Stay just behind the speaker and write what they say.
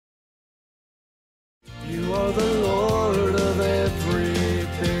you're the Lord of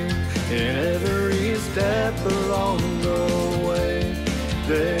everything. In every step along the way,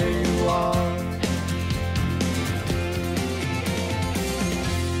 there you are.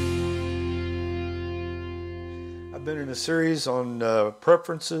 I've been in a series on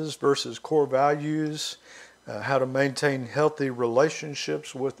preferences versus core values, how to maintain healthy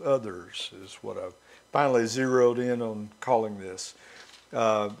relationships with others is what I've finally zeroed in on calling this.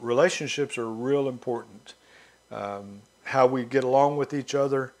 Relationships are real important. How we get along with each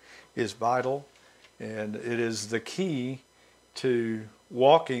other is vital, and it is the key to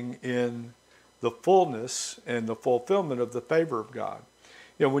walking in the fullness and the fulfillment of the favor of God.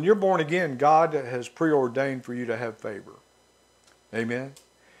 You know, when you're born again, God has preordained for you to have favor. Amen?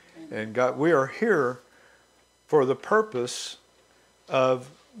 And God, we are here for the purpose of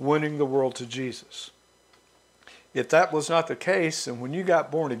winning the world to Jesus. If that was not the case, and when you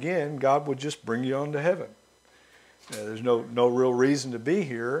got born again, God would just bring you on to heaven. There's no real reason to be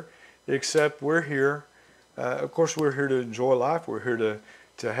here, except we're here. Of course, we're here to enjoy life. We're here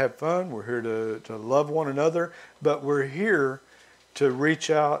to have fun. We're here to love one another. But we're here to reach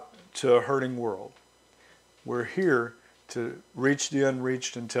out to a hurting world. We're here to reach the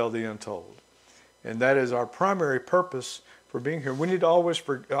unreached and tell the untold. And that is our primary purpose for being here. We need to always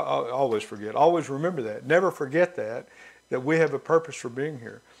remember that. Never forget that we have a purpose for being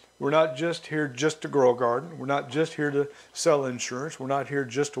here. We're not just here just to grow a garden. We're not just here to sell insurance. We're not here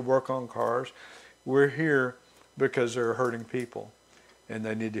just to work on cars. We're here because there are hurting people, and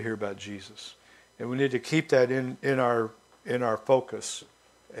they need to hear about Jesus. And we need to keep that in our focus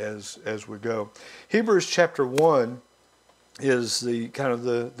as we go. Hebrews chapter 1 is the kind of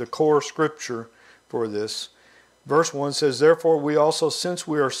the core scripture for this. Verse 1 says, "Therefore we also, since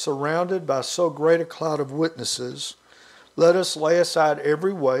we are surrounded by so great a cloud of witnesses, let us lay aside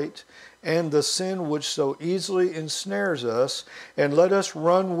every weight and the sin which so easily ensnares us, and let us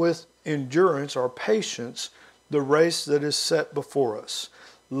run with endurance or patience the race that is set before us,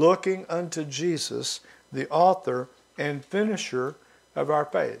 looking unto Jesus, the author and finisher of our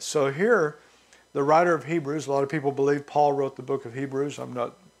faith." So here, the writer of Hebrews, a lot of people believe Paul wrote the book of Hebrews. I'm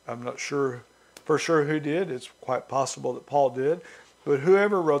not sure for sure who did. It's quite possible that Paul did. But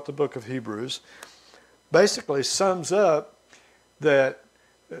whoever wrote the book of Hebrews basically sums up that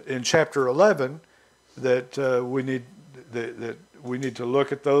in chapter 11 that we need to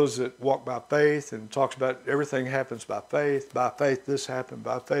look at those that walk by faith, and talks about everything happens by faith. By faith this happened.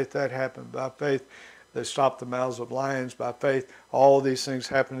 By faith that happened. By faith they stopped the mouths of lions. By faith all these things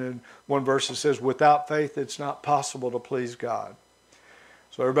happen. In one verse it says, without faith it's not possible to please God.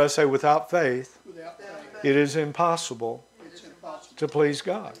 So everybody say, without faith, it is impossible to please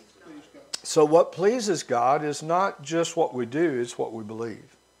God. So what pleases God is not just what we do, it's what we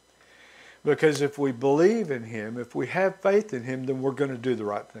believe. Because if we believe in Him, if we have faith in Him, then we're going to do the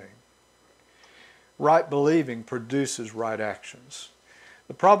right thing. Right believing produces right actions.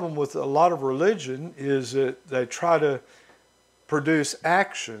 The problem with a lot of religion is that they try to produce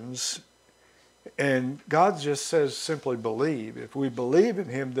actions, and God just says simply believe. If we believe in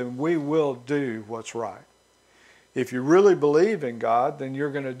Him, then we will do what's right. If you really believe in God, then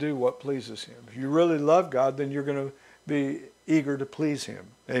you're going to do what pleases Him. If you really love God, then you're going to be eager to please Him.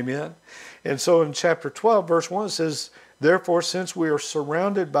 Amen? And so in chapter 12, verse 1, it says, "Therefore, since we are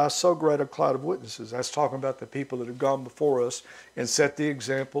surrounded by so great a cloud of witnesses," that's talking about the people that have gone before us and set the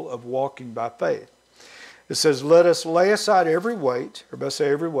example of walking by faith. It says, "Let us lay aside every weight," everybody say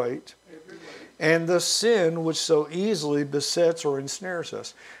every weight, "and the sin which so easily besets or ensnares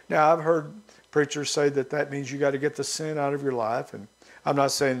us." Now, I've heard preachers say that means you got to get the sin out of your life, and I'm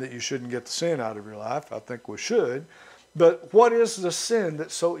not saying that you shouldn't get the sin out of your life. I think we should. But what is the sin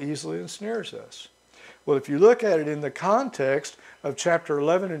that so easily ensnares us? Well, if you look at it in the context of chapter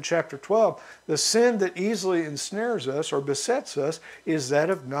 11 and chapter 12, the sin that easily ensnares us or besets us is that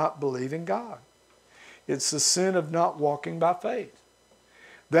of not believing God. It's the sin of not walking by faith.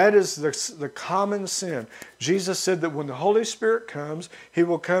 That is the common sin. Jesus said that when the Holy Spirit comes, He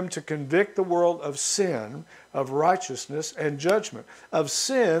will come to convict the world of sin, of righteousness, and judgment. Of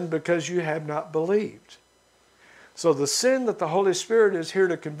sin because you have not believed. So the sin that the Holy Spirit is here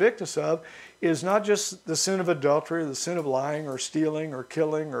to convict us of is not just the sin of adultery, or the sin of lying, or stealing, or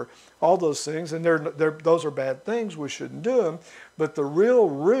killing, or all those things. And those are bad things. We shouldn't do them. But the real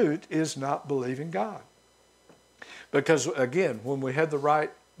root is not believing God. Because, again, when we have the right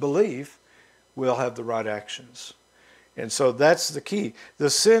belief, we'll have the right actions. And so that's the key.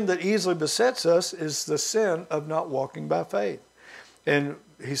 The sin that easily besets us is the sin of not walking by faith. And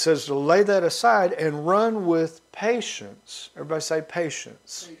he says to lay that aside and run with patience. Everybody say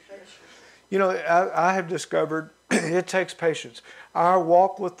patience. You know, I have discovered it takes patience. Our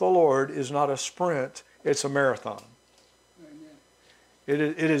walk with the Lord is not a sprint, it's a marathon. It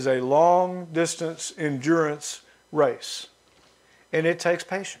is a long distance endurance race. And it takes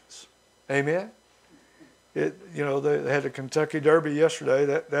patience. Amen? You know, they had the Kentucky Derby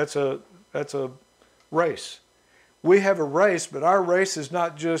yesterday. That's a race. We have a race, but our race is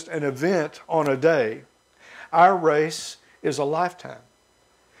not just an event on a day. Our race is a lifetime.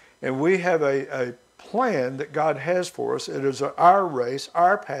 And we have a plan that God has for us. It is our race,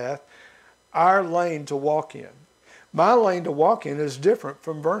 our path, our lane to walk in. My lane to walk in is different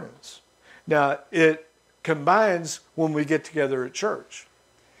from Vernon's. Now, it combines when we get together at church.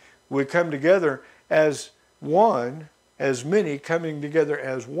 We come together as one, as many coming together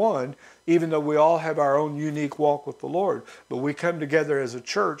as one, even though we all have our own unique walk with the Lord. But we come together as a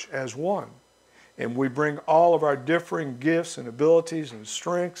church as one. And we bring all of our differing gifts and abilities and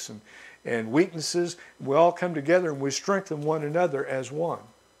strengths and weaknesses. We all come together and we strengthen one another as one.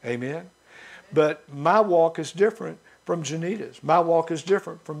 Amen? But my walk is different from Janita's. My walk is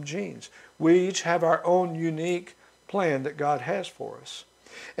different from Jean's. We each have our own unique plan that God has for us.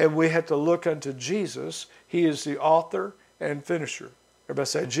 And we have to look unto Jesus. He is the author and finisher. Everybody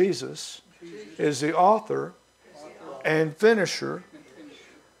say, Jesus is the author and finisher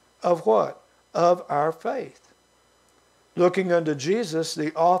of what? Of our faith. Looking unto Jesus,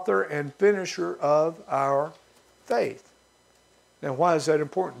 the author and finisher of our faith. Now, why is that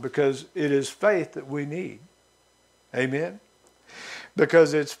important? Because it is faith that we need. Amen?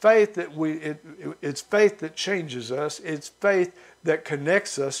 Because it's faith that it's faith that changes us. It's faith that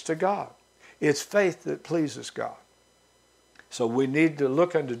connects us to God. It's faith that pleases God. So we need to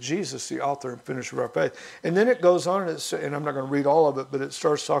look unto Jesus, the author and finisher of our faith. And then it goes on, and I'm not going to read all of it, but it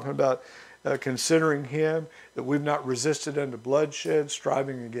starts talking about considering Him, that we've not resisted unto bloodshed,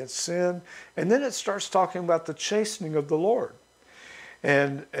 striving against sin. And then it starts talking about the chastening of the Lord.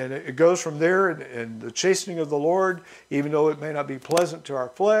 And it goes from there, and the chastening of the Lord, even though it may not be pleasant to our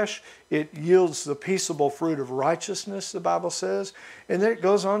flesh, it yields the peaceable fruit of righteousness, the Bible says. And then it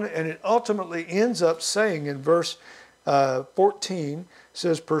goes on, and it ultimately ends up saying in verse 14,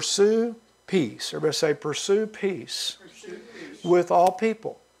 says, pursue peace. Everybody say, pursue peace, with all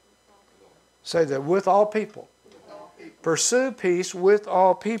people. Say that, with all people. Pursue peace with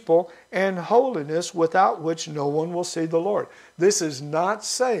all people and holiness, without which no one will see the Lord. This is not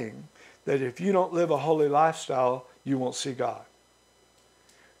saying that if you don't live a holy lifestyle, you won't see God.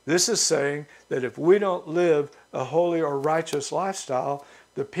 This is saying that if we don't live a holy or righteous lifestyle,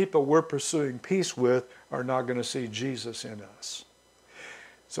 the people we're pursuing peace with are not going to see Jesus in us.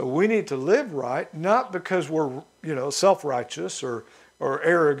 So we need to live right, not because we're, self-righteous or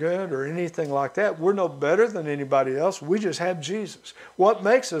arrogant or anything like that. We're no better than anybody else. We just have Jesus. What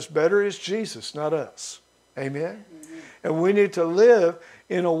makes us better is Jesus, not us. Amen? Amen. And we need to live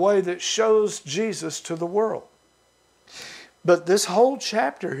in a way that shows Jesus to the world. But this whole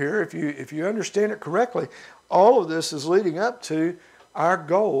chapter here, if you understand it correctly, all of this is leading up to our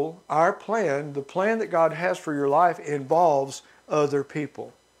goal, our plan. The plan that God has for your life involves other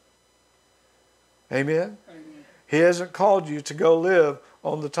people. Amen? Amen. He hasn't called you to go live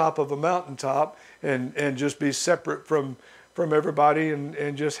on the top of a mountaintop and just be separate from everybody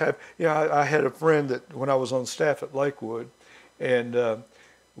and just have, I had a friend that when I was on staff at Lakewood, and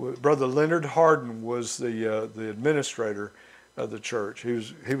Brother Leonard Harden was the administrator of the church. He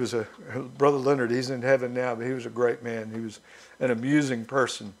was Brother Leonard, he's in heaven now, but he was a great man. He was an amusing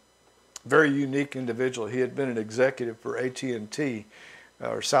person, very unique individual. He had been an executive for AT&T,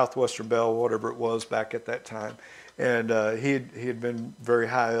 or Southwestern Bell, whatever it was back at that time. And he had been very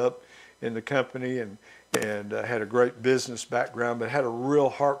high up in the company and had a great business background, but had a real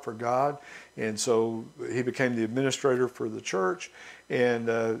heart for God. And so he became the administrator for the church. And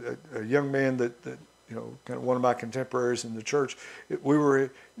a young man that kind of one of my contemporaries in the church, we were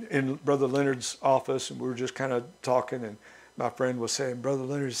in Brother Leonard's office, and we were just kind of talking, and my friend was saying, Brother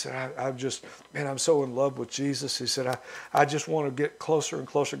Leonard, he said, I'm so in love with Jesus. He said, I just want to get closer and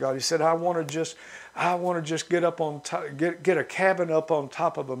closer to God. He said, I want to just get up on top, get a cabin up on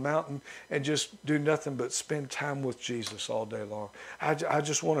top of a mountain and just do nothing but spend time with Jesus all day long. I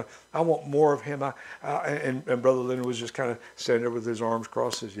want more of Him. And Brother Leonard was just kind of standing there with his arms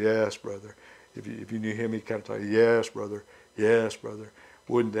crossed. Says, yes, brother. If you knew him, he'd kind of tell you, yes, brother. Yes, brother.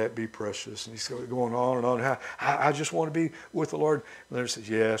 Wouldn't that be precious? And he's going on and on. I just want to be with the Lord. And Leonard says,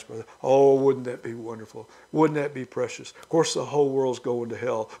 yes, brother. Oh, wouldn't that be wonderful? Wouldn't that be precious? Of course, the whole world's going to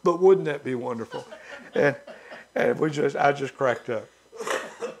hell, but wouldn't that be wonderful? And I just cracked up.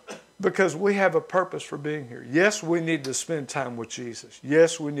 Because we have a purpose for being here. Yes, we need to spend time with Jesus.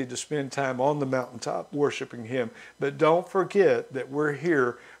 Yes, we need to spend time on the mountaintop worshiping Him. But don't forget that we're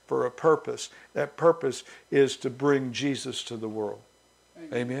here for a purpose. That purpose is to bring Jesus to the world.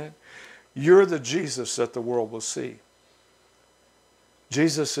 Amen. You're the Jesus that the world will see.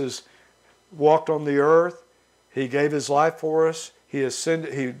 Jesus has walked on the earth. He gave His life for us. He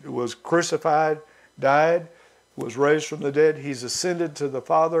ascended. He was crucified, died, was raised from the dead. He's ascended to the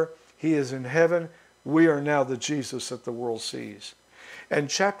Father. He is in heaven. We are now the Jesus that the world sees. And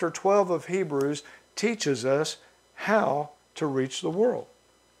chapter 12 of Hebrews teaches us how to reach the world.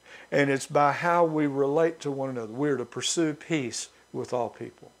 And it's by how we relate to one another. We are to pursue peace with all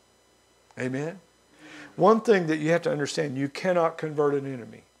people. Amen? One thing that you have to understand, you cannot convert an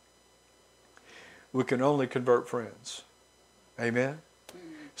enemy. We can only convert friends. Amen?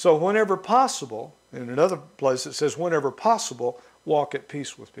 So whenever possible, in another place it says, whenever possible, walk at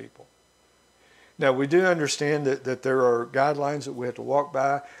peace with people. Now, we do understand that there are guidelines that we have to walk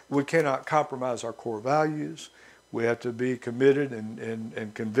by. We cannot compromise our core values. We have to be committed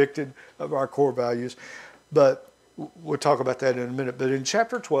and convicted of our core values. But we'll talk about that in a minute. But in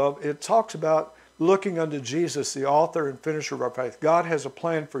chapter 12, it talks about looking unto Jesus, the author and finisher of our faith. God has a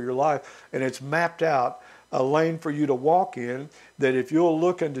plan for your life, and it's mapped out a lane for you to walk in, that if you'll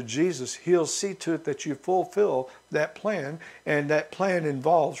look unto Jesus, He'll see to it that you fulfill that plan, and that plan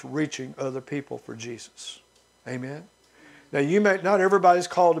involves reaching other people for Jesus. Amen? Now, not everybody's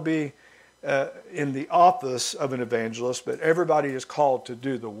called to be in the office of an evangelist, but everybody is called to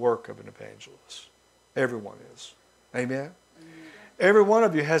do the work of an evangelist. Everyone is. Amen? Every one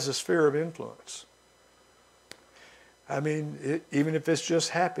of you has a sphere of influence. I mean, even if it's just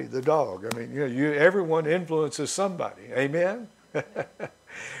Happy, the dog. I mean, everyone influences somebody. Amen?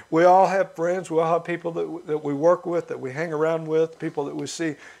 We all have friends. We all have people that we work with, that we hang around with, people that we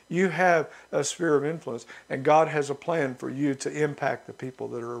see. You have a sphere of influence, and God has a plan for you to impact the people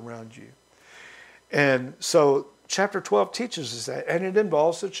that are around you. And so chapter 12 teaches us that, and it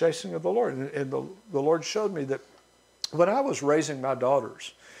involves the chasing of the Lord. And the Lord showed me that when I was raising my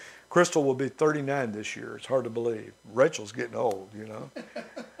daughters, Crystal will be 39 this year. It's hard to believe. Rachel's getting old,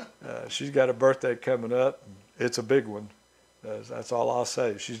 She's got a birthday coming up. It's a big one. That's all I'll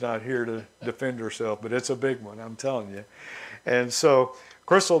say. She's not here to defend herself, but it's a big one, I'm telling you. And so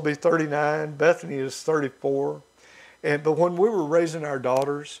Crystal will be 39. Bethany is 34. But when we were raising our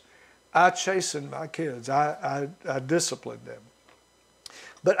daughters, I chastened my kids. I disciplined them.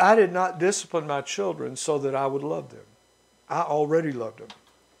 But I did not discipline my children so that I would love them. I already loved them.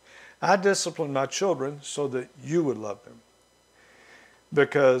 I disciplined my children so that you would love them,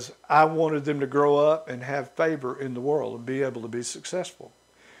 because I wanted them to grow up and have favor in the world and be able to be successful.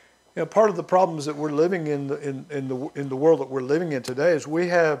 Part of the problems that we're living in the world that we're living in today is we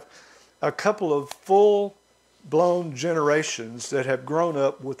have a couple of full-blown generations that have grown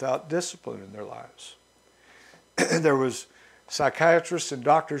up without discipline in their lives. There was psychiatrists and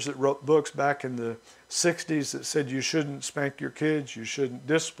doctors that wrote books back in the 60s that said you shouldn't spank your kids, you shouldn't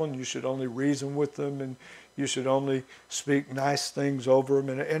discipline, you should only reason with them, and you should only speak nice things over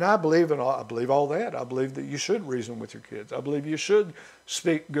them. And I believe all that. I believe that you should reason with your kids. I believe you should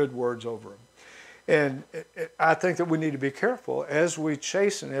speak good words over them. And I think that we need to be careful as we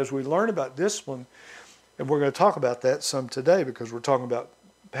chasten, as we learn about discipline, and we're going to talk about that some today because we're talking about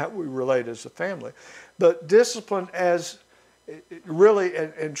how we relate as a family. But discipline as really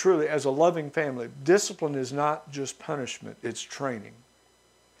and truly as a loving family, discipline is not just punishment, it's training.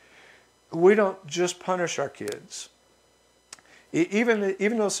 We don't just punish our kids.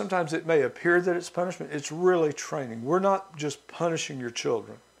 Even though sometimes it may appear that it's punishment, it's really training. We're not just punishing your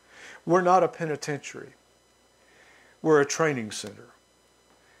children. We're not a penitentiary. We're a training center.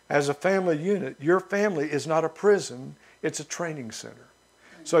 As a family unit, your family is not a prison, it's a training center.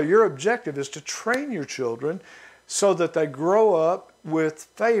 So your objective is to train your children so that they grow up with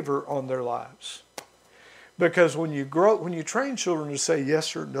favor on their lives. Because when you train children to say yes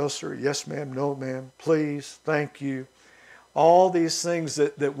sir, no sir, yes ma'am, no ma'am, please, thank you, all these things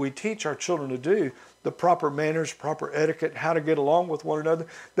that we teach our children to do, the proper manners, proper etiquette, how to get along with one another,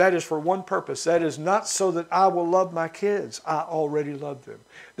 that is for one purpose. That is not so that I will love my kids. I already love them.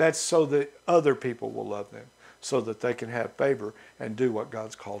 That's so that other people will love them, so that they can have favor and do what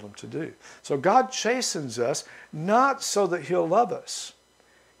God's called them to do. So God chastens us not so that He'll love us.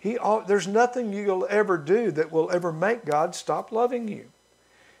 There's nothing you'll ever do that will ever make God stop loving you.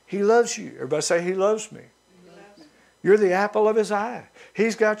 He loves you. Everybody say, He loves me. He loves me. You're the apple of His eye.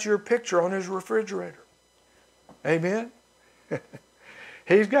 He's got your picture on His refrigerator. Amen?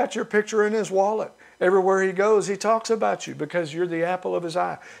 He's got your picture in His wallet. Everywhere he goes, he talks about you because you're the apple of his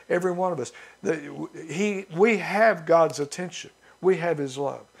eye. Every one of us. We have God's attention. We have his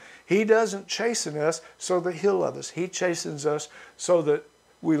love. He doesn't chasten us so that he'll love us. He chastens us so that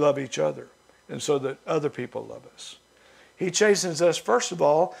we love each other and so that other people love us. He chastens us, first of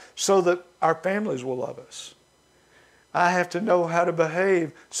all, so that our families will love us. I have to know how to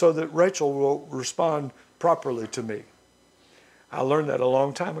behave so that Rachel will respond properly to me. I learned that a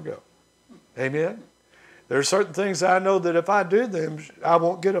long time ago. Amen? There are certain things I know that if I do them, I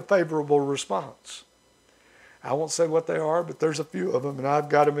won't get a favorable response. I won't say what they are, but there's a few of them, and I've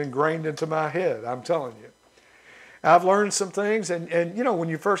got them ingrained into my head, I'm telling you. I've learned some things, and you know, when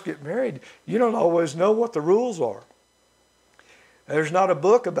you first get married, you don't always know what the rules are. There's not a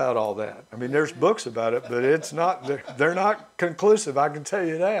book about all that. I mean, there's books about it, but it's not, they're not conclusive, I can tell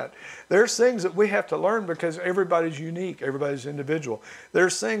you that. There's things that we have to learn because everybody's unique, everybody's individual.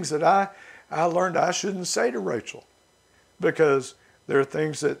 There's things that I learned I shouldn't say to Rachel because there are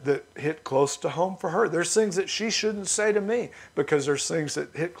things that hit close to home for her. There's things that she shouldn't say to me because there's things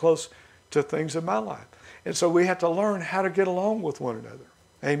that hit close to things in my life. And so we have to learn how to get along with one another.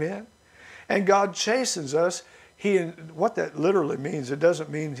 Amen? And God chastens us. What that literally means, it doesn't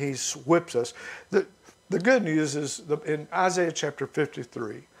mean he whips us. The good news is in Isaiah chapter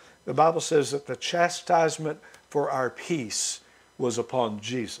 53, the Bible says that the chastisement for our peace was upon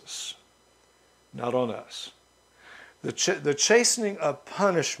Jesus, not on us. The chastening of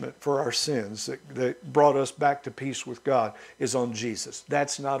punishment for our sins that brought us back to peace with God is on Jesus.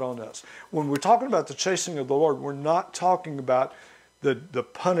 That's not on us. When we're talking about the chastening of the Lord, we're not talking about the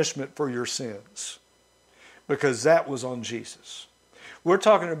punishment for your sins, because that was on Jesus. We're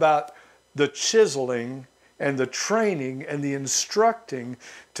talking about the chiseling and the training and the instructing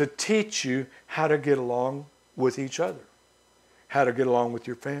to teach you how to get along with each other, how to get along with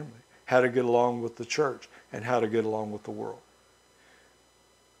your family, how to get along with the church, and how to get along with the world.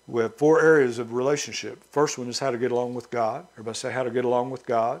 We have 4 areas of relationship. First one is how to get along with God. Everybody say how to get along with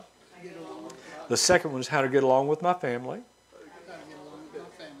God. The second one is how to get along with my family.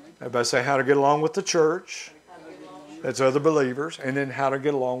 Everybody say how to get along with the church. That's other believers. And then how to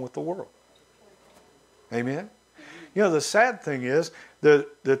get along with the world. Amen? You know, the sad thing is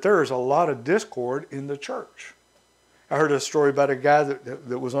that there is a lot of discord in the church. I heard a story about a guy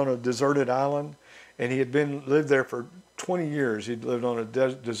that was on a deserted island, and he had lived there for 20 years. He'd lived on a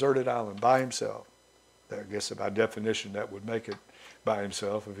deserted island by himself. I guess by definition that would make it by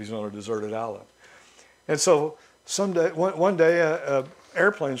himself if he's on a deserted island. And so one day, a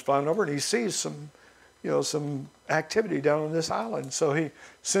airplane's flying over, and he sees some activity down on this island. So he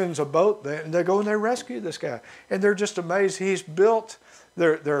sends a boat there, and they go and they rescue this guy. And they're just amazed. He's built.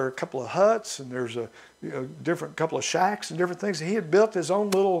 There are a couple of huts, and there's a different couple of shacks and different things. He had built his own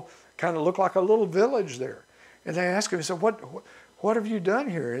little, kind of looked like a little village there. And they asked him, he said, what have you done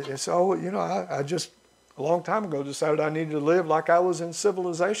here? And he said, I just a long time ago decided I needed to live like I was in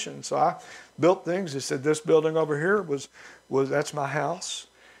civilization. So I built things. He said, this building over here that's my house.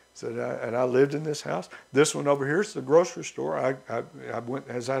 Said, and I lived in this house. This one over here is the grocery store. I went,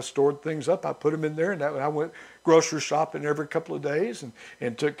 as I stored things up, I put them in there, and I went grocery shopping every couple of days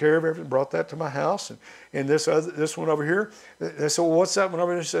and took care of everything, brought that to my house. And this one over here, they said, well, what's that one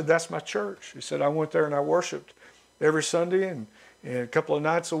over there? He said, that's my church. He said, I went there and I worshiped every Sunday, and a couple of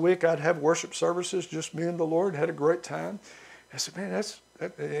nights a week I'd have worship services, just me and the Lord, had a great time. I said, man,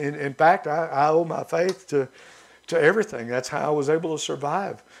 in fact, I owe my faith to everything. That's how I was able to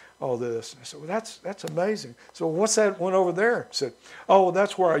survive all this. I said, well, that's amazing. So what's that one over there? I said, oh, well,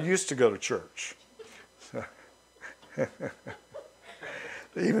 that's where I used to go to church.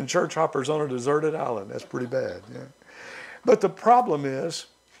 Even church hoppers on a deserted island. That's pretty bad. Yeah. But the problem is,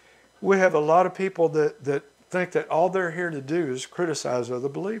 we have a lot of people that think that all they're here to do is criticize other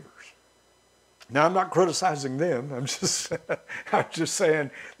believers. Now, I'm not criticizing them. I'm just saying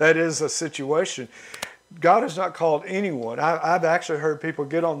that is a situation. God has not called anyone. I've actually heard people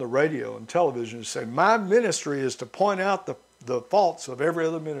get on the radio and television and say, my ministry is to point out the faults of every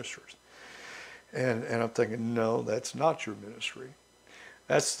other ministry. And I'm thinking, no, that's not your ministry.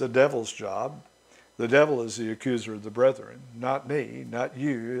 That's the devil's job. The devil is the accuser of the brethren, not me, not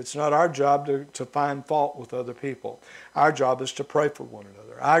you. It's not our job to find fault with other people. Our job is to pray for one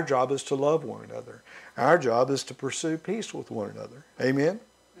another. Our job is to love one another. Our job is to pursue peace with one another. Amen?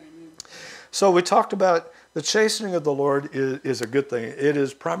 So we talked about the chastening of the Lord is a good thing. It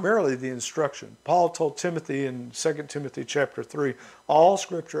is primarily the instruction. Paul told Timothy in 2 Timothy chapter 3, all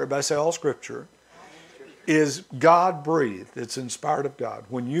Scripture, everybody say all Scripture, is God-breathed. It's inspired of God.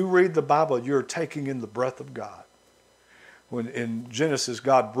 When you read the Bible, you're taking in the breath of God. When in Genesis,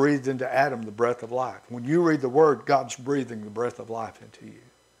 God breathed into Adam the breath of life. When you read the Word, God's breathing the breath of life into you.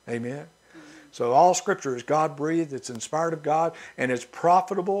 Amen? So all Scripture is God-breathed, it's inspired of God, and it's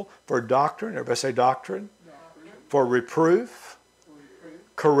profitable for doctrine. Everybody say doctrine. For reproof,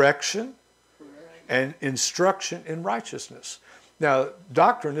 correction, and instruction in righteousness. Now,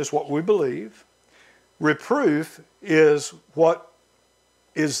 doctrine is what we believe. Reproof is what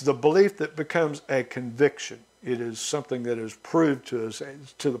is the belief that becomes a conviction. It is something that is proved to us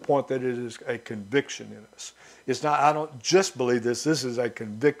to the point that it is a conviction in us. It's not, I don't just believe this is a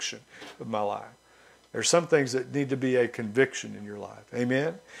conviction of my life. There's some things that need to be a conviction in your life.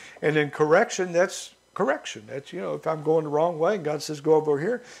 Amen? And then correction, that's correction. That's, if I'm going the wrong way and God says go over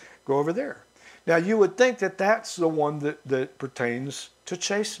here, go over there. Now you would think that that's the one that pertains to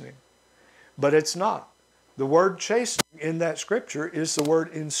chastening. But it's not. The word chastening in that scripture is the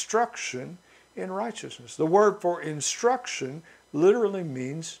word instruction in righteousness. The word for instruction literally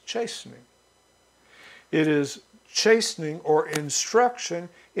means chastening. It is chastening or instruction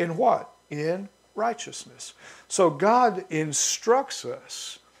in what? In righteousness. So God instructs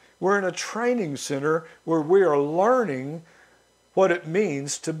us. We're in a training center where we are learning what it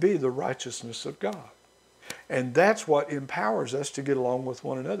means to be the righteousness of God. And that's what empowers us to get along with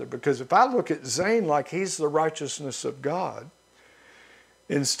one another. Because if I look at Zane like he's the righteousness of God,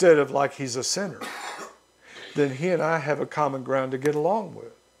 instead of like he's a sinner, then he and I have a common ground to get along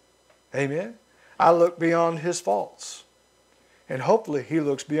with. Amen? I look beyond his faults. And hopefully he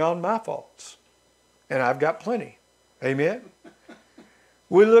looks beyond my faults. And I've got plenty. Amen?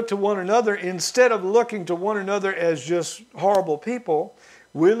 We look to one another, instead of looking to one another as just horrible people,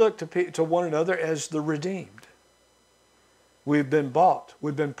 we look to one another as the redeemed. We've been bought.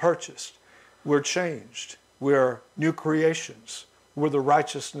 We've been purchased. We're changed. We're new creations. We're the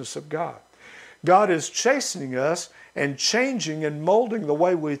righteousness of God. God is chastening us and changing and molding the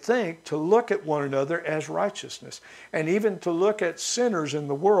way we think to look at one another as righteousness, and even to look at sinners in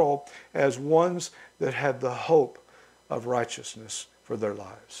the world as ones that have the hope of righteousness for their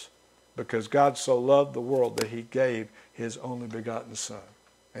lives. Because God so loved the world that he gave his only begotten Son.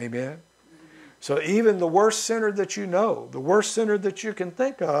 Amen? So even the worst sinner that you know, the worst sinner that you can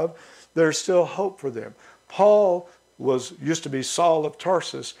think of, there's still hope for them. Paul used to be Saul of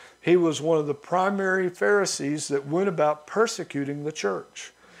Tarsus. He was one of the primary Pharisees that went about persecuting the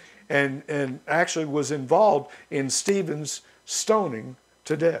church, and actually was involved in Stephen's stoning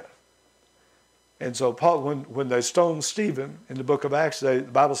to death. And so Paul, when they stoned Stephen in the book of Acts, the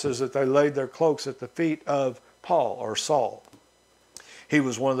Bible says that they laid their cloaks at the feet of Paul or Saul. He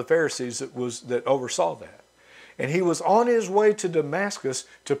was one of the Pharisees that oversaw that. And he was on his way to Damascus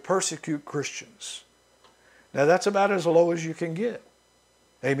to persecute Christians. Now that's about as low as you can get.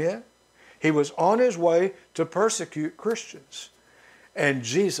 Amen? He was on his way to persecute Christians. And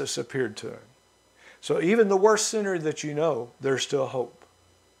Jesus appeared to him. So even the worst sinner that you know, there's still hope.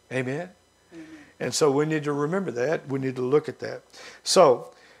 Amen? Amen. And so we need to remember that. We need to look at that.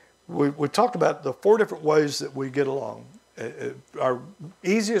 So we talked about the 4 different ways that we get along. Our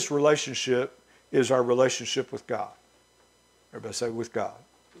easiest relationship is our relationship with God. Everybody say with God.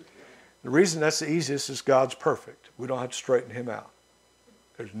 The reason that's the easiest is God's perfect. We don't have to straighten him out.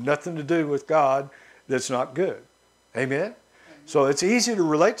 There's nothing to do with God that's not good. Amen? So it's easy to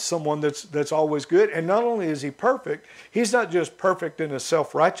relate to someone that's always good. And not only is he perfect, he's not just perfect in a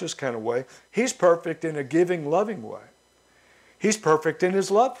self-righteous kind of way. He's perfect in a giving, loving way. He's perfect in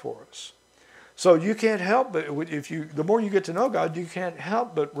his love for us. So you can't help but, the more you get to know God, you can't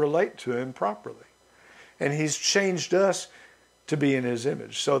help but relate to him properly. And he's changed us to be in his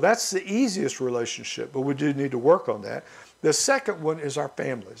image. So that's the easiest relationship, but we do need to work on that. The second one is our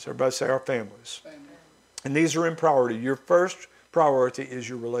families. Everybody say our families. Amen. And these are in priority. Your first priority is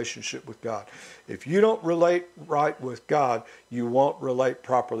your relationship with God. If you don't relate right with God, you won't relate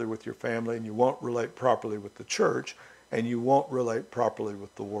properly with your family, and you won't relate properly with the church, and you won't relate properly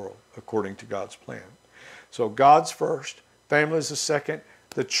with the world according to God's plan. So God's first, family is the second,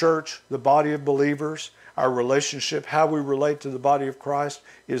 the church, the body of believers, our relationship, how we relate to the body of Christ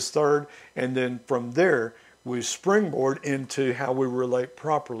is third, and then from there we springboard into how we relate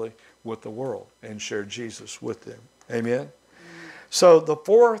properly with the world and share Jesus with them. Amen? So the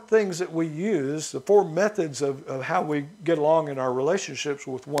 4 things that we use, the 4 methods of how we get along in our relationships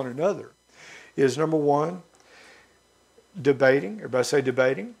with one another is, number 1, debating. Everybody say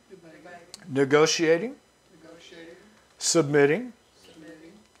debating. Negotiating. Submitting.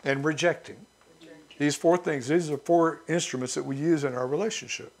 And rejecting. These 4 things, these are 4 instruments that we use in our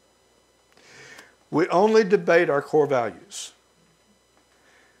relationship. We only debate our core values.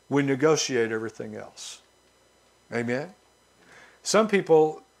 We negotiate everything else. Amen? Some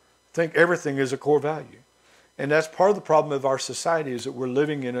people think everything is a core value. And that's part of the problem of our society, is that we're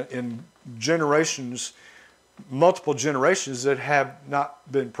living in generations, multiple generations that have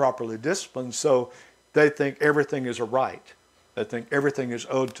not been properly disciplined. So they think everything is a right. They think everything is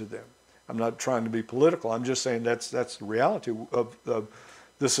owed to them. I'm not trying to be political. I'm just saying that's the reality of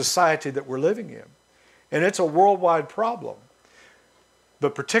the society that we're living in. And it's a worldwide problem.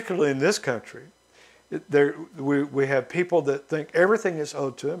 But particularly in this country, we have people that think everything is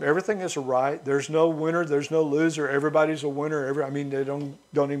owed to them. Everything is a right. There's no winner. There's no loser. Everybody's a winner. They don't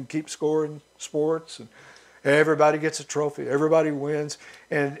even keep score in sports. And everybody gets a trophy. Everybody wins.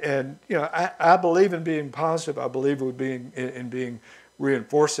 And I believe in being positive. I believe in being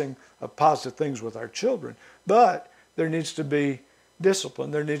reinforcing of positive things with our children. But there needs to be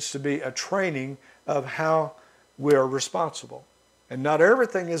discipline. There needs to be a training of how we are responsible. And not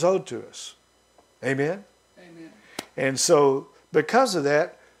everything is owed to us. Amen? Amen. And so because of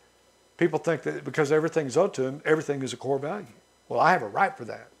that, people think that because everything's owed to them, everything is a core value. Well, I have a right for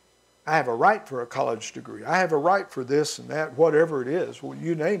that. I have a right for a college degree. I have a right for this and that, whatever it is. Well,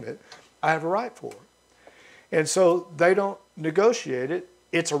 you name it, I have a right for it. And so they don't negotiate it.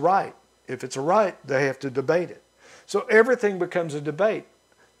 It's a right. If it's a right, they have to debate it. So everything becomes a debate.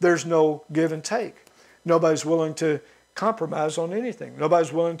 There's no give and take. Nobody's willing to compromise on anything.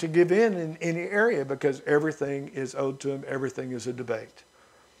 Nobody's willing to give in any area because everything is owed to them. Everything is a debate.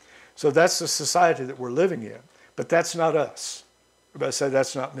 So that's the society that we're living in. But that's not us. Everybody say,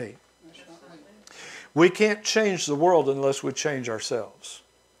 that's not me. We can't change the world unless we change ourselves.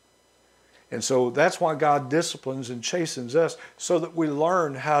 And so that's why God disciplines and chastens us, so that we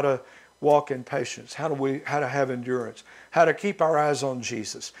learn how to walk in patience, how to have endurance, how to keep our eyes on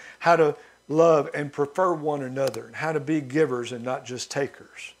Jesus, how to love and prefer one another, and how to be givers and not just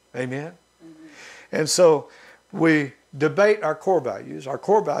takers. Amen? Mm-hmm. And so we debate our core values. Our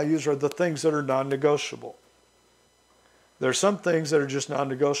core values are the things that are non-negotiable. There are some things that are just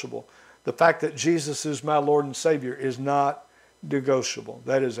non-negotiable. The fact that Jesus is my Lord and Savior is not negotiable.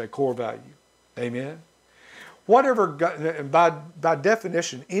 That is a core value. Amen? Whatever, by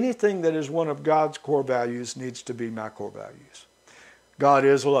definition, anything that is one of God's core values needs to be my core values. God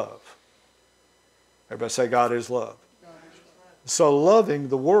is love. Everybody say, God is love. So loving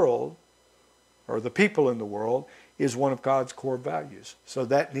the world, or the people in the world, is one of God's core values. So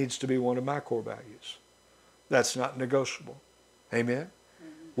that needs to be one of my core values. That's not negotiable. Amen?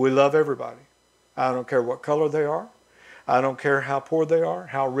 We love everybody. I don't care what color they are. I don't care how poor they are,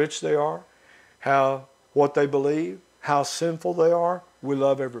 how rich they are, what they believe, how sinful they are. We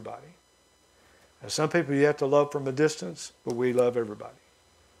love everybody. Now, some people you have to love from a distance, but we love everybody.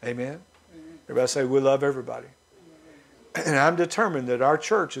 Amen? Everybody say, we love everybody. And I'm determined that our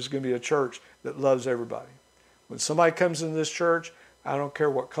church is going to be a church that loves everybody. When somebody comes in this church, I don't care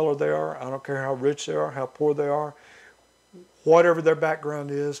what color they are. I don't care how rich they are, how poor they are. Whatever their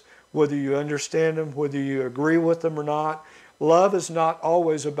background is, whether you understand them, whether you agree with them or not. Love is not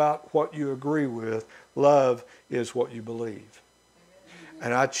always about what you agree with. Love is what you believe.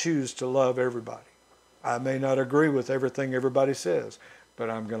 And I choose to love everybody. I may not agree with everything everybody says, but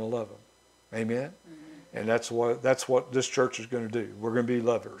I'm going to love them. Amen? And that's what this church is going to do. We're going to be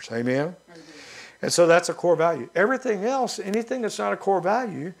lovers. Amen? And so that's a core value. Everything else, anything that's not a core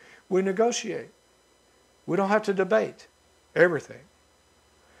value, we negotiate. We don't have to debate everything.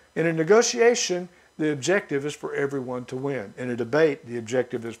 In a negotiation, the objective is for everyone to win. In a debate, the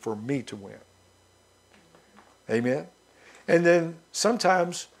objective is for me to win. Amen? And then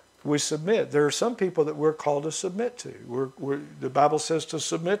sometimes we submit. There are some people that we're called to submit to. The Bible says to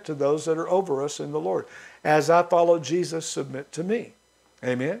submit to those that are over us in the Lord. As I follow Jesus, submit to me.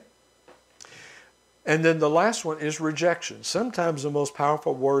 Amen? And then the last one is rejection. Sometimes the most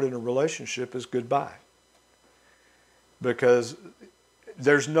powerful word in a relationship is goodbye. Because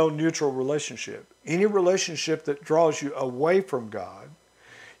there's no neutral relationship. Any relationship that draws you away from God,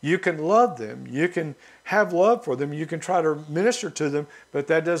 you can love them, you can have love for them, you can try to minister to them, but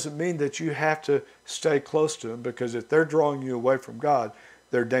that doesn't mean that you have to stay close to them, because if they're drawing you away from God,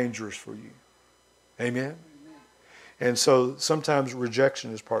 they're dangerous for you. Amen? And so sometimes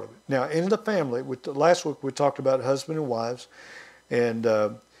rejection is part of it. Now, in the family, last week we talked about husband and wives, and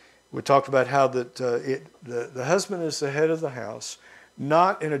we talked about how that the husband is the head of the house,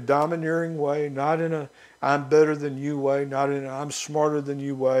 not in a domineering way, not in a I'm better than you way, not in a I'm smarter than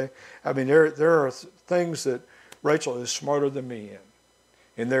you way. I mean, there are things that Rachel is smarter than me in,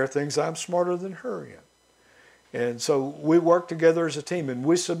 and there are things I'm smarter than her in. And so we work together as a team, and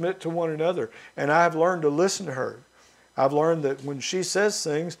we submit to one another. And I've learned to listen to her. I've learned that when she says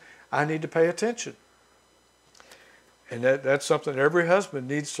things, I need to pay attention. And that's something every husband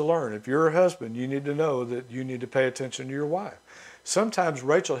needs to learn. If you're a husband, you need to know that you need to pay attention to your wife. Sometimes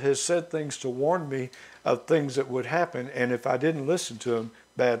Rachel has said things to warn me of things that would happen, and if I didn't listen to them,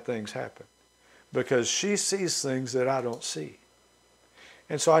 bad things happen. Because she sees things that I don't see.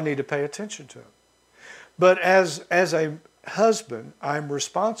 And so I need to pay attention to them. But as a husband, I'm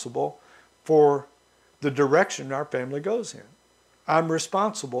responsible for the direction our family goes in. I'm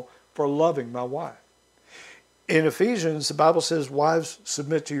responsible for loving my wife. In Ephesians, the Bible says, wives,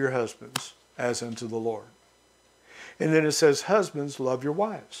 submit to your husbands as unto the Lord. And then it says, husbands, love your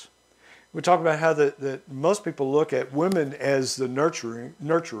wives. We talk about how that most people look at women as the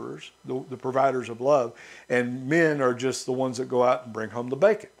nurturers, the providers of love, and men are just the ones that go out and bring home the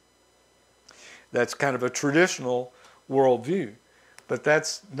bacon. That's kind of a traditional worldview. But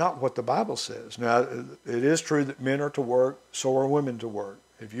that's not what the Bible says. Now, it is true that men are to work, so are women to work.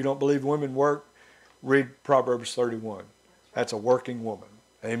 If you don't believe women work, read Proverbs 31. That's a working woman.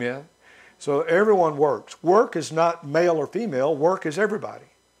 Amen? So everyone works. Work is not male or female. Work is everybody.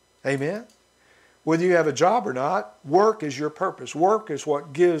 Amen? Whether you have a job or not, work is your purpose. Work is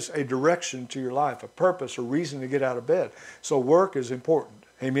what gives a direction to your life, a purpose, a reason to get out of bed. So work is important.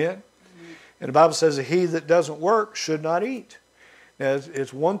 Amen? And the Bible says that he that doesn't work should not eat. Now,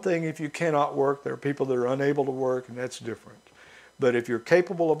 it's one thing if you cannot work. There are people that are unable to work, and that's different. But if you're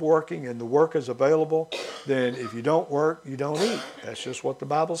capable of working and the work is available, then if you don't work, you don't eat. That's just what the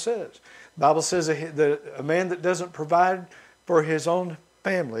Bible says. The Bible says that a man that doesn't provide for his own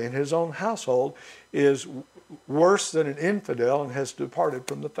family and his own household is worse than an infidel and has departed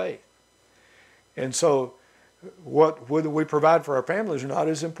from the faith. And so whether we provide for our families or not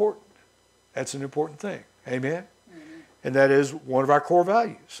is important. That's an important thing. Amen? And that is one of our core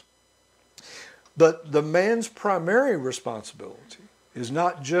values. But the man's primary responsibility is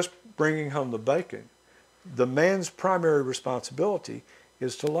not just bringing home the bacon. The man's primary responsibility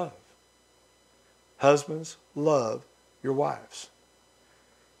is to love. Husbands, love your wives,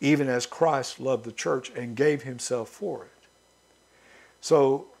 even as Christ loved the church and gave himself for it.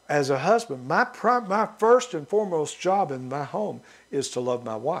 So as a husband, my first and foremost job in my home is to love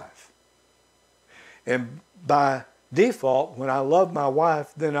my wife. And by default, when I love my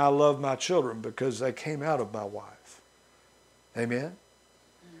wife, then I love my children because they came out of my wife. Amen?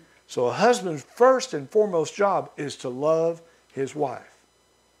 So a husband's first and foremost job is to love his wife.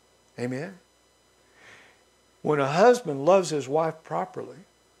 Amen? When a husband loves his wife properly,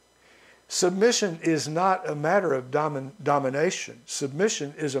 submission is not a matter of domination.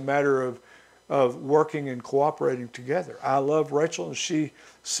 Submission is a matter of working and cooperating together. I love Rachel and she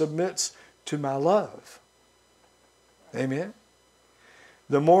submits to my love. Amen?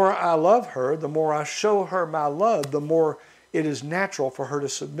 The more I love her, the more I show her my love, the more it is natural for her to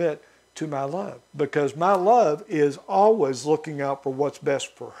submit to my love. Because my love is always looking out for what's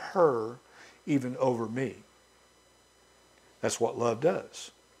best for her, even over me. That's what love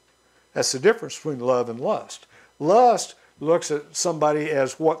does. That's the difference between love and lust. Lust looks at somebody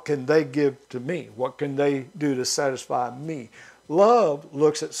as what can they give to me? What can they do to satisfy me? Love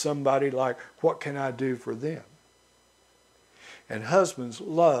looks at somebody like, what can I do for them? And husbands,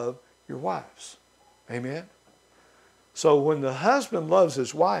 love your wives. Amen? So when the husband loves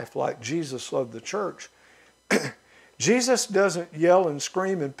his wife like Jesus loved the church, Jesus doesn't yell and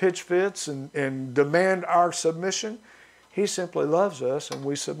scream and pitch fits and demand our submission. He simply loves us and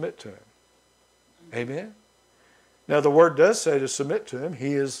we submit to him. Amen? Now the word does say to submit to him.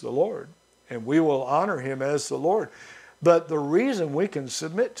 He is the Lord. And we will honor him as the Lord. But the reason we can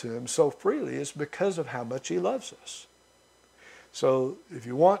submit to him so freely is because of how much he loves us. So if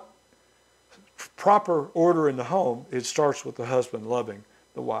you want proper order in the home, it starts with the husband loving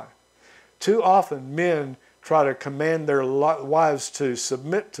the wife. Too often men try to command their wives to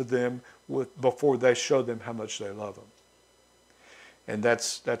submit to them before they show them how much they love them. And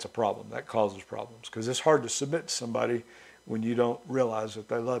that's a problem. That causes problems because it's hard to submit to somebody when you don't realize that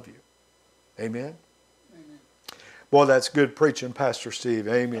they love you. Amen? Amen. Boy, that's good preaching, Pastor Steve.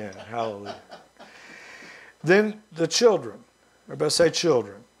 Amen. Hallelujah. Then the children. Everybody say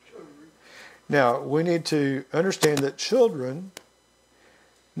children. Now, we need to understand that children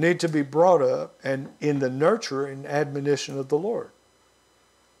need to be brought up and in the nurture and admonition of the Lord.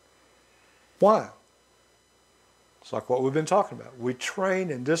 Why? It's like what we've been talking about. We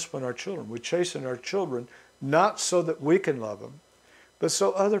train and discipline our children. We chasten our children not so that we can love them, but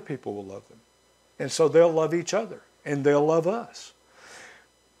so other people will love them. And so they'll love each other and they'll love us.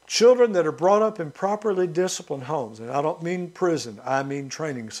 Children that are brought up in properly disciplined homes, and I don't mean prison, I mean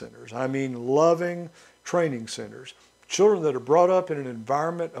training centers. I mean loving training centers. Children that are brought up in an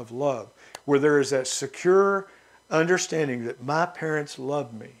environment of love, where there is that secure understanding that my parents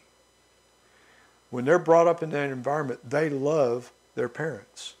love me. When they're brought up in that environment, they love their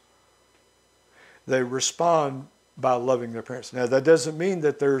parents. They respond by loving their parents. Now, that doesn't mean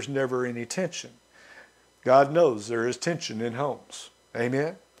that there's never any tension. God knows there is tension in homes. Amen?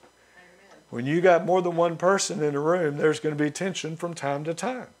 Amen. When you got more than one person in a room, there's going to be tension from time to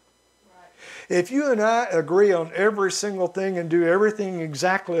time. Right. If you and I agree on every single thing and do everything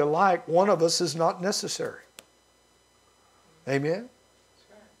exactly alike, one of us is not necessary. Amen?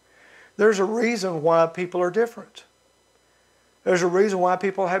 There's a reason why people are different. There's a reason why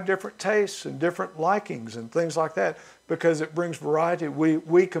people have different tastes and different likings and things like that, because it brings variety.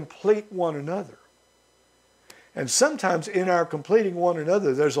 We complete one another. And sometimes in our completing one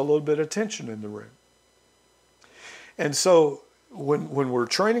another, there's a little bit of tension in the room. And so when we're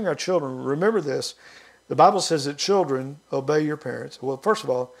training our children, remember this, the Bible says that children obey your parents. Well, first of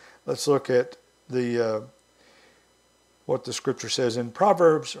all, let's look at the what the scripture says in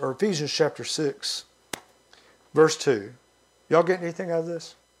Proverbs or Ephesians chapter 6, verse 2. Y'all get anything out of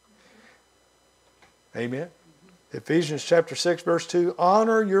this? Amen. Ephesians chapter 6, verse 2.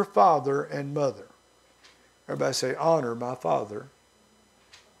 Honor your father and mother. Everybody say, honor my father,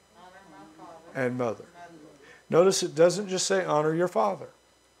 and mother. Notice it doesn't just say honor your father.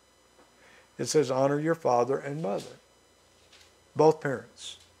 It says honor your father and mother. Both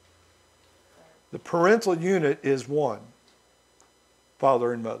parents. The parental unit is one.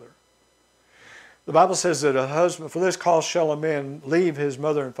 Father and mother. The Bible says that a husband, for this cause shall a man leave his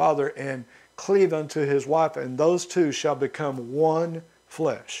mother and father and cleave unto his wife, and those two shall become one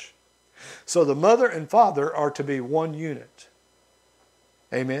flesh. So the mother and father are to be one unit.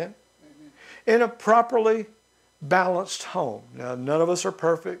 Amen? Amen. In a properly balanced home. Now, none of us are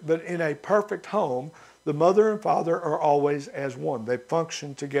perfect, but in a perfect home, the mother and father are always as one. They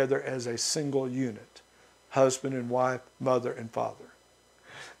function together as a single unit. Husband and wife, mother and father.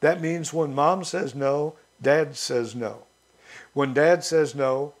 That means when mom says no, dad says no. When dad says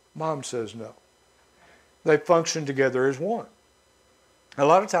no, mom says no. They function together as one. A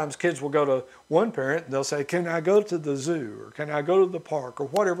lot of times kids will go to one parent and they'll say, can I go to the zoo or can I go to the park or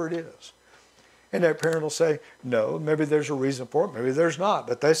whatever it is? And that parent will say, no, maybe there's a reason for it, maybe there's not,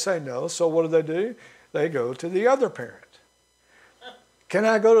 but they say no. So what do? They go to the other parent. Can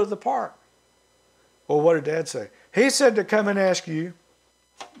I go to the park? Well, what did dad say? He said to come and ask you.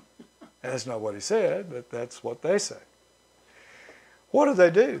 That's not what he said, but that's what they say. What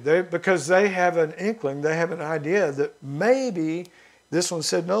do? Because they have an inkling, they have an idea that maybe this one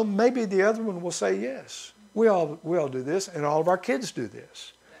said no, maybe the other one will say yes. We all do this, and all of our kids do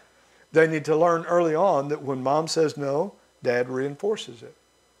this. They need to learn early on that when mom says no, dad reinforces it.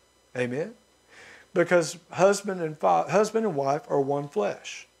 Amen? Because husband and wife are one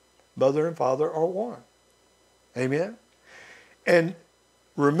flesh. Mother and father are one. Amen? And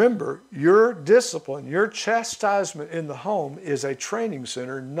remember, your discipline, your chastisement in the home is a training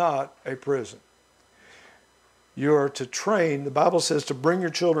center, not a prison. You are to train, the Bible says, to bring your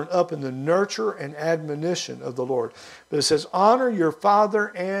children up in the nurture and admonition of the Lord. But it says, honor your father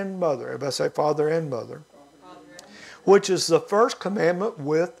and mother. Everybody say father and mother. Which is the first commandment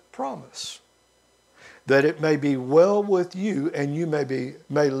with promise. That it may be well with you and you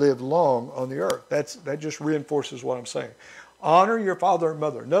may live long on the earth. That just reinforces what I'm saying. Honor your father and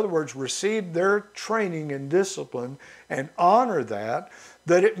mother. In other words, receive their training and discipline and honor that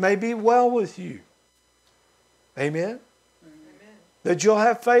it may be well with you. Amen? Amen? That you'll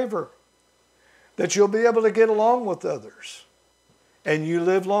have favor. That you'll be able to get along with others. And you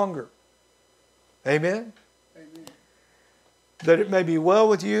live longer. Amen? Amen? That it may be well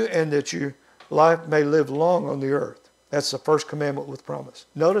with you and that your life may live long on the earth. That's the first commandment with promise.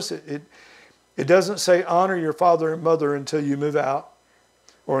 Notice it doesn't say honor your father and mother until you move out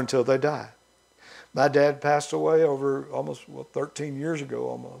or until they die. My dad passed away over 13 years ago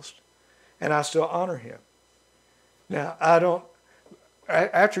almost. And I still honor him. Now,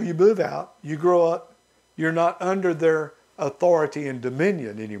 after you move out, you grow up, you're not under their authority and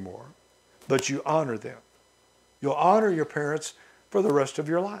dominion anymore, but you honor them. You'll honor your parents for the rest of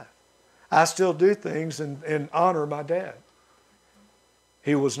your life. I still do things and honor my dad.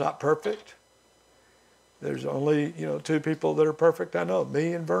 He was not perfect. There's only, two people that are perfect I know,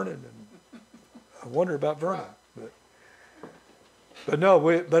 me and Vernon. And I wonder about Vernon.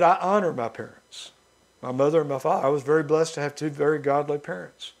 But I honor my parents. My mother and my father. I was very blessed to have two very godly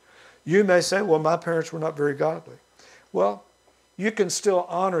parents. You may say, well, my parents were not very godly. Well, you can still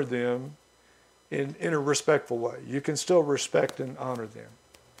honor them in a respectful way. You can still respect and honor them,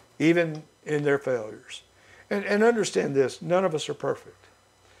 even in their failures. And understand this, none of us are perfect.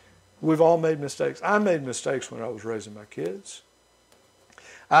 We've all made mistakes. I made mistakes when I was raising my kids.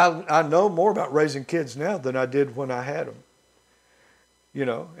 I know more about raising kids now than I did when I had them. You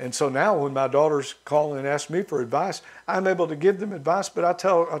know, and so now when my daughters call and ask me for advice, I'm able to give them advice, but I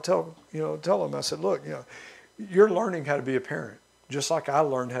tell them, I said, look, you're learning how to be a parent, just like I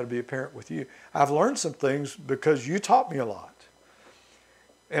learned how to be a parent with you. I've learned some things because you taught me a lot.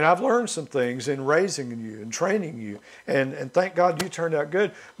 And I've learned some things in raising you and training you. And thank God you turned out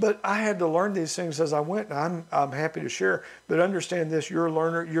good. But I had to learn these things as I went, and I'm happy to share. But understand this, you're a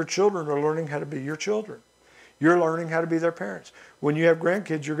learner. Your children are learning how to be your children. You're learning how to be their parents. When you have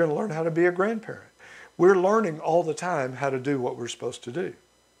grandkids, you're going to learn how to be a grandparent. We're learning all the time how to do what we're supposed to do.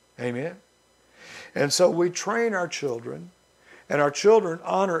 Amen? And so we train our children, and our children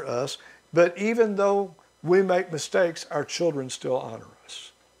honor us. But even though we make mistakes, our children still honor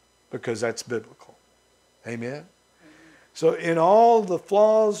us, because that's biblical. Amen? So in all the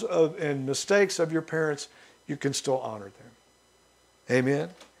flaws and mistakes of your parents, you can still honor them. Amen?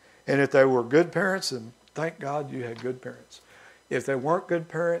 And if they were good parents, then thank God you had good parents. If they weren't good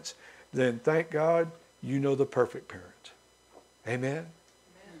parents, then thank God you know the perfect parent. Amen? Amen.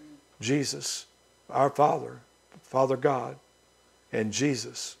 Jesus, our Father, Father God, and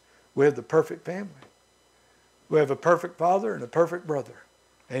Jesus, we have the perfect family. We have a perfect father and a perfect brother.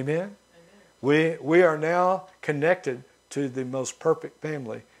 Amen? Amen. We are now connected to the most perfect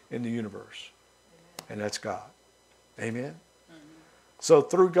family in the universe. Amen. And that's God. Amen? So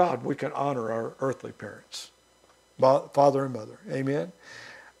through God, we can honor our earthly parents, father and mother. Amen?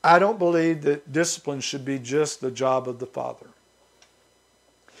 I don't believe that discipline should be just the job of the father.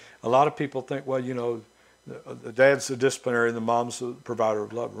 A lot of people think, well, the dad's the disciplinary and the mom's the provider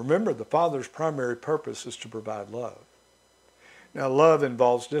of love. Remember, the father's primary purpose is to provide love. Now, love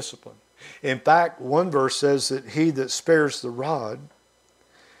involves discipline. In fact, one verse says that he that spares the rod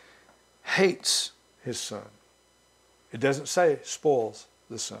hates his son. It doesn't say spoils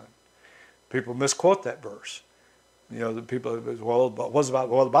the son. People misquote that verse. The people,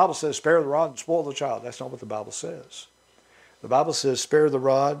 the Bible says spare the rod and spoil the child. That's not what the Bible says. The Bible says spare the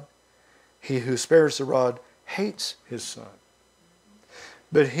rod. He who spares the rod hates his son.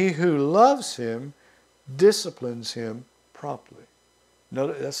 But he who loves him disciplines him promptly.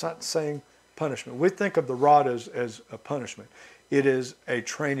 No, that's not saying punishment. We think of the rod as a punishment. It is a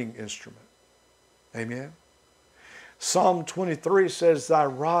training instrument. Amen? Psalm 23 says, thy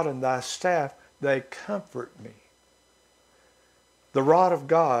rod and thy staff, they comfort me. The rod of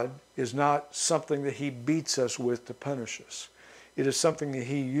God is not something that he beats us with to punish us. It is something that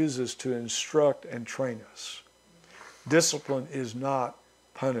he uses to instruct and train us. Discipline is not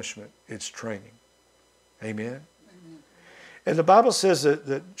punishment, it's training. Amen? And the Bible says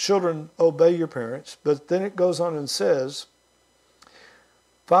that children obey your parents, but then it goes on and says,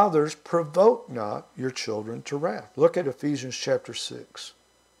 fathers, provoke not your children to wrath. Look at Ephesians chapter 6.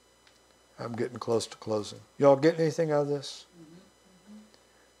 I'm getting close to closing. Y'all getting anything out of this?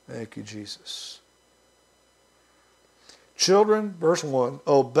 Thank you, Jesus. Children, verse 1,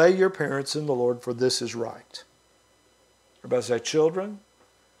 obey your parents in the Lord, for this is right. Everybody say, children,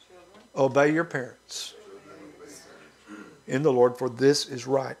 obey your parents in the Lord, for this is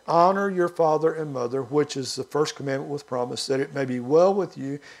right. Honor your father and mother, which is the first commandment with promise, that it may be well with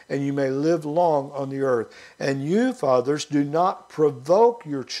you and you may live long on the earth. And you, fathers, do not provoke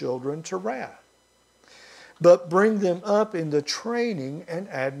your children to wrath, but bring them up in the training and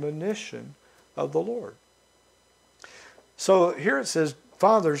admonition of the Lord. So here it says,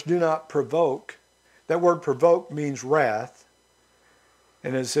 fathers, do not provoke. That word provoke means wrath.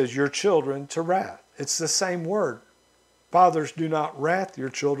 And it says, your children to wrath. It's the same word. Fathers, do not wrath your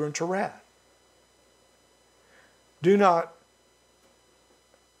children to wrath. Do not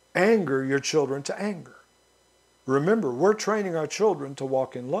anger your children to anger. Remember, we're training our children to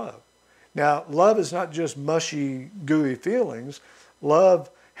walk in love. Now, love is not just mushy, gooey feelings. Love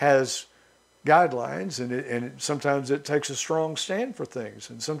has guidelines, and sometimes it takes a strong stand for things.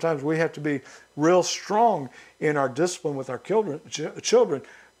 And sometimes we have to be real strong in our discipline with our children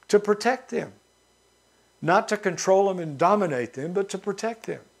to protect them. Not to control them and dominate them, but to protect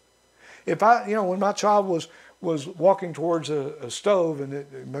them. If when my child was walking towards a stove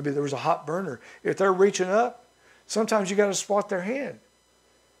and maybe there was a hot burner, if they're reaching up, sometimes you got to swat their hand.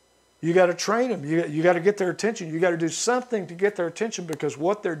 You got to train them. You got to get their attention. You got to do something to get their attention, because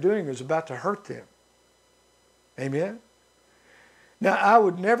what they're doing is about to hurt them. Amen? Now, I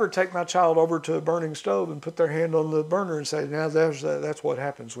would never take my child over to a burning stove and put their hand on the burner and say, now that's what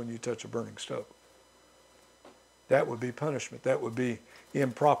happens when you touch a burning stove. That would be punishment. That would be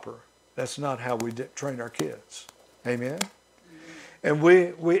improper. That's not how we train our kids. Amen? And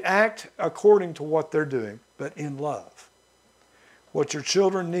we act according to what they're doing, but in love. What your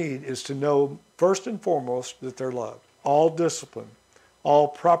children need is to know, first and foremost, that they're loved. All discipline, all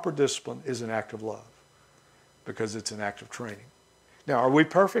proper discipline is an act of love because it's an act of training. Now, are we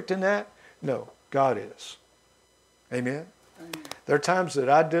perfect in that? No, God is. Amen? Amen. There are times that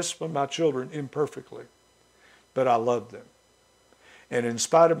I discipline my children imperfectly, but I love them. And in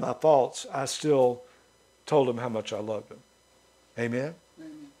spite of my faults, I still told them how much I loved them. Amen?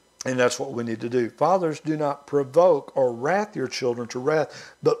 Amen. And that's what we need to do. Fathers, do not provoke or wrath your children to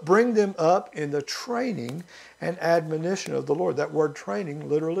wrath, but bring them up in the training and admonition of the Lord. That word training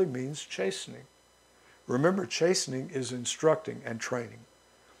literally means chastening. Remember, chastening is instructing and training.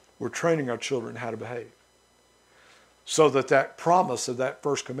 We're training our children how to behave. So that that promise of that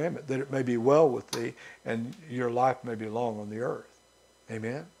first commandment, that it may be well with thee and your life may be long on the earth.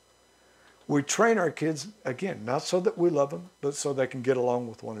 Amen? We train our kids, again, not so that we love them, but so they can get along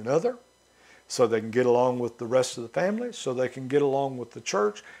with one another, so they can get along with the rest of the family, so they can get along with the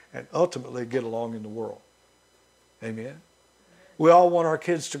church, and ultimately get along in the world. Amen? We all want our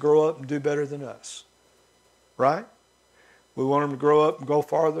kids to grow up and do better than us. Right? We want them to grow up and go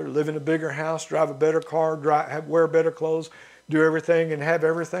farther, live in a bigger house, drive a better car, wear better clothes, do everything and have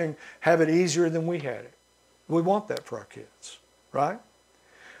it easier than we had it. We want that for our kids. Right?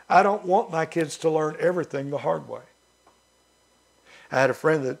 I don't want my kids to learn everything the hard way. I had a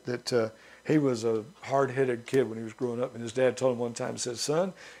friend that he was a hard-headed kid when he was growing up, and his dad told him one time, he said,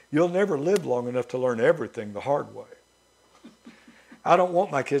 son, you'll never live long enough to learn everything the hard way. I don't want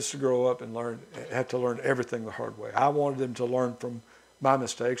my kids to grow up and have to learn everything the hard way. I wanted them to learn from my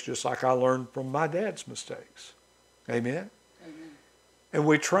mistakes just like I learned from my dad's mistakes. Amen? Amen. And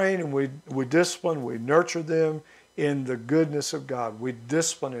we train and we discipline, we nurture them in the goodness of God. We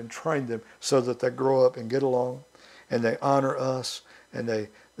discipline and train them so that they grow up and get along and they honor us. And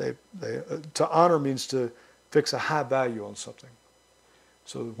to honor means to fix a high value on something.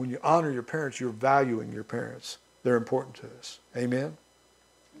 So when you honor your parents, you're valuing your parents. They're important to us. Amen?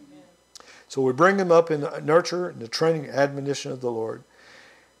 Amen. So we bring them up in the nurture and the training and admonition of the Lord.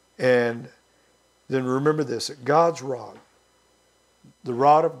 And then remember this, that God's rod, the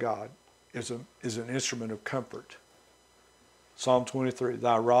rod of God, is an instrument of comfort. Psalm 23,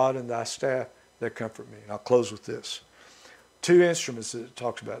 thy rod and thy staff, they comfort me. And I'll close with this. Two instruments that it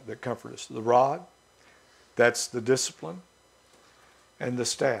talks about that comfort us. The rod, that's the discipline, and the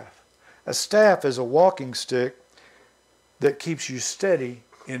staff. A staff is a walking stick that keeps you steady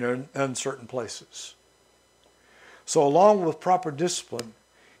in uncertain places. So along with proper discipline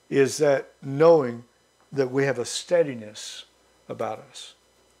is that knowing that we have a steadiness about us.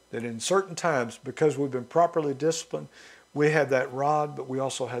 That in certain times, because we've been properly disciplined, we have that rod, but we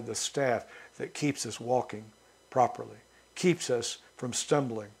also have the staff that keeps us walking properly, keeps us from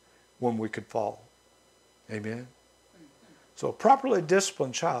stumbling when we could fall. Amen? So a properly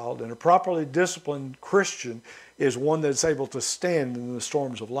disciplined child and a properly disciplined Christian is one that's able to stand in the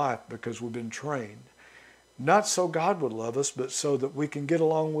storms of life because we've been trained. Not so God would love us, but so that we can get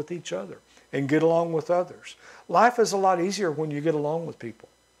along with each other and get along with others. Life is a lot easier when you get along with people.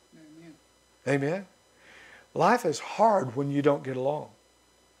 Amen? Amen? Life is hard when you don't get along.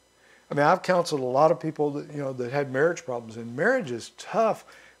 I mean, I've counseled a lot of people that had marriage problems, and marriage is tough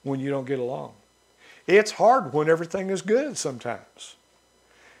when you don't get along. It's hard when everything is good sometimes.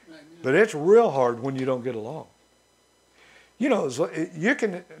 But it's real hard when you don't get along. You know, you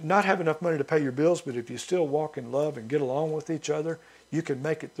can not have enough money to pay your bills, but if you still walk in love and get along with each other, you can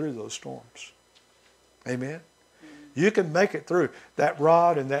make it through those storms. Amen? You can make it through. That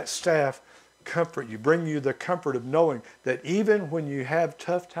rod and that staff comfort you, bring you the comfort of knowing that even when you have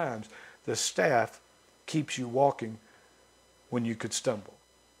tough times, the staff keeps you walking when you could stumble.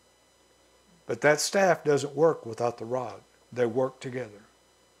 But that staff doesn't work without the rod. They work together.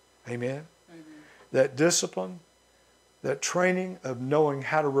 Amen? Amen. That discipline, that training of knowing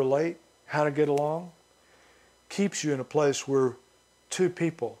how to relate, how to get along, keeps you in a place where two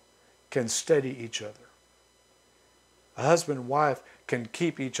people can steady each other. A husband and wife can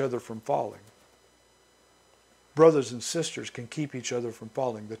keep each other from falling. Brothers and sisters can keep each other from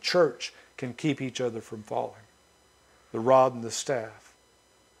falling. The church can keep each other from falling. The rod and the staff.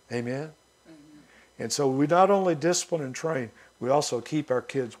 Amen? And so we not only discipline and train, we also keep our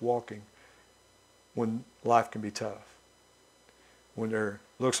kids walking when life can be tough, when it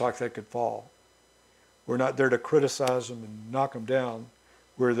looks like they could fall. We're not there to criticize them and knock them down.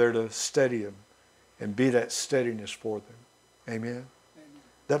 We're there to steady them and be that steadiness for them. Amen? Amen.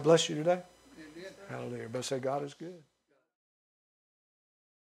 That bless you today? Hallelujah. Everybody say God is good.